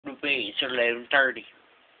bed. It's 11:30.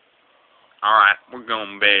 Alright, we're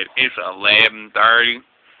going to bed. It's 11:30.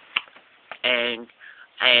 And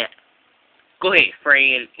go ahead,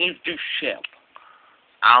 Fred. Introduce yourself.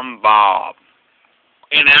 I'm Bob.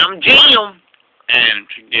 And I'm Jim. And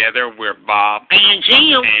together we're Bob. And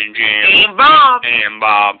Jim. And Jim. And Bob. And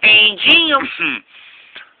Bob. And Jim.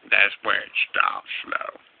 That's where it stops,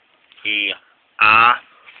 though. Yeah.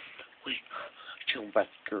 Wait, tell them about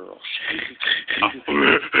the girls.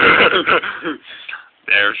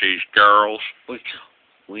 There's these girls. We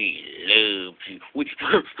love you.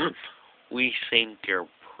 We think they're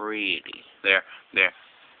pretty. They're.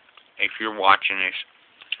 If you're watching this,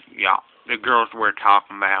 yeah, the girls we're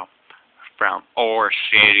talking about from Ore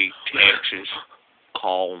City, Texas.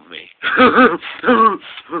 Call me.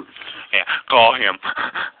 Yeah, call him.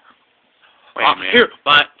 Wait a minute. Here,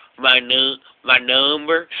 my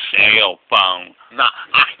number. Cell phone.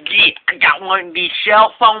 I got one of these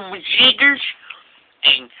cell phone jiggers,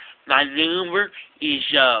 and my number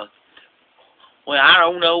is well, I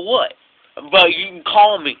don't know what, but you can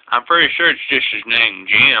call me. I'm pretty sure it's just his name,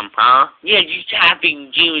 Jim, huh? Yeah, you type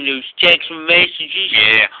in Jim in those text messages.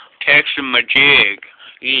 Yeah, text him a jig.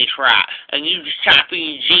 Yeah, that's right. And you just type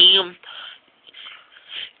in Jim.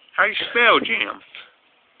 How you spell Jim?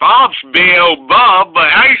 Bob spelled Bob, but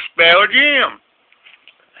how you spell Jim?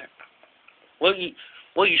 Well, you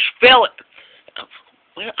spell it.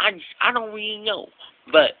 Well, I don't really know,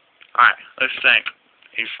 but alright, let's think.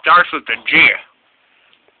 It starts with a J.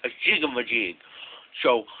 A jigamajig.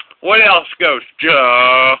 So what else goes?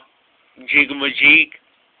 Jigamajig.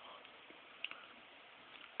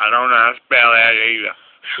 I don't know how to spell that either.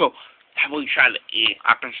 So how about we try the E?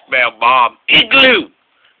 I can spell Bob. Igloo.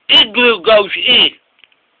 Igloo goes in.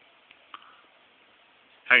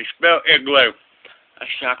 How you spell igloo?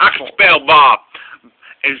 I can spell Bob.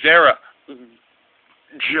 Is there a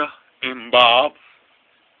J in Bob?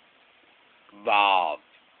 Bob.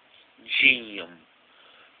 Jim.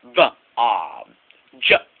 Bob.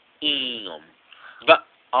 Jim. Bob.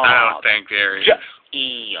 I don't think there is.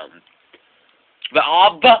 Jim.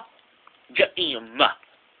 Bob. Jim.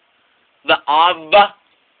 Bob.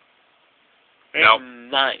 No. It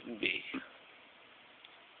might be.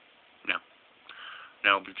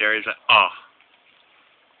 No, but there is a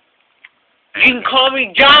You can call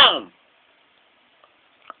me John.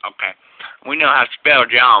 Okay. We know how to spell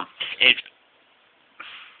John.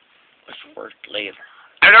 What's the first letter?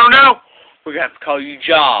 I don't know. We're going to have to call you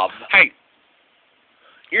Job. Hey.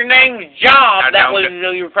 Your name's Job. That wasn't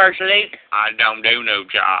your first letter? I don't do no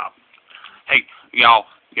job. Hey, y'all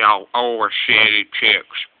Ore City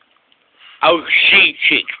chicks. Oh, she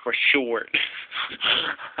chicks for short.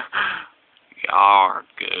 Y'all are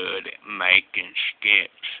good at making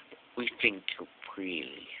skits. We think you're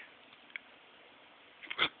pretty.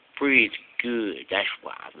 Pretty good. That's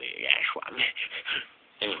what I meant.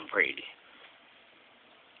 And pretty.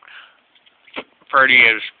 Pretty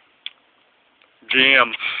as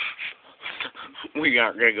Jim. We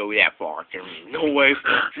aren't gonna go that far. No way.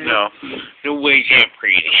 No way, Jim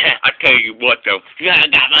pretty. I tell you what though. You know how I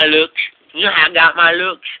got my looks? You know how I got my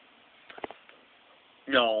looks?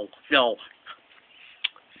 No.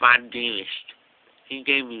 My dentist. He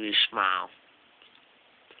gave me this smile.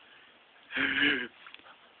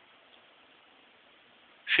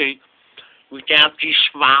 See, without this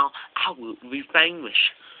smile, I wouldn't be famous.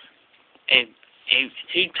 And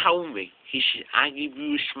he told me, he said, I give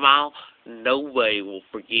you a smile, nobody will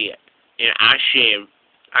forget. And I said,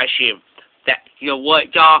 that, you know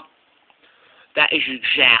what, Doc? That is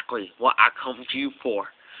exactly what I come to you for.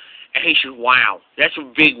 And he said, wow, that's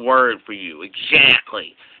a big word for you,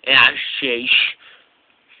 exactly. And I said,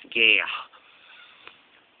 yeah.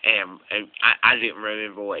 And I didn't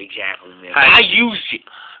remember what exactly meant. Hey, I used it.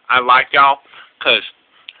 I like y'all, because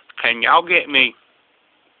can y'all get me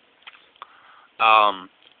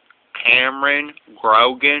Cameron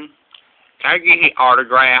Grogan? Can I get his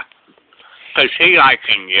autograph? Because he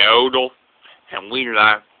can yodel, and we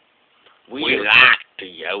like to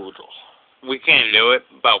yodel. We can't do it,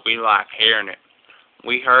 but we like hearing it.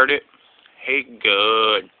 We heard it. He's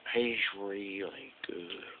good. He's really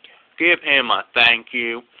good. Give him a thank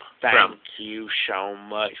you. Thank you so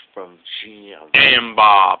much from Jim. And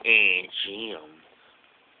Bob. And Jim.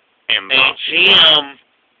 And Bob. And Jim.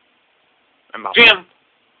 And Bob. Jim.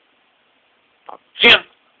 Bob. Jim.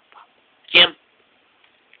 Jim.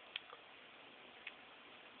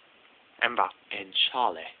 And Bob. And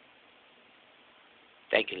Charlie.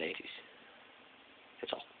 Thank you, ladies.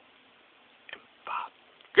 That's all. And Bob.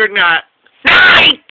 Good night. Night!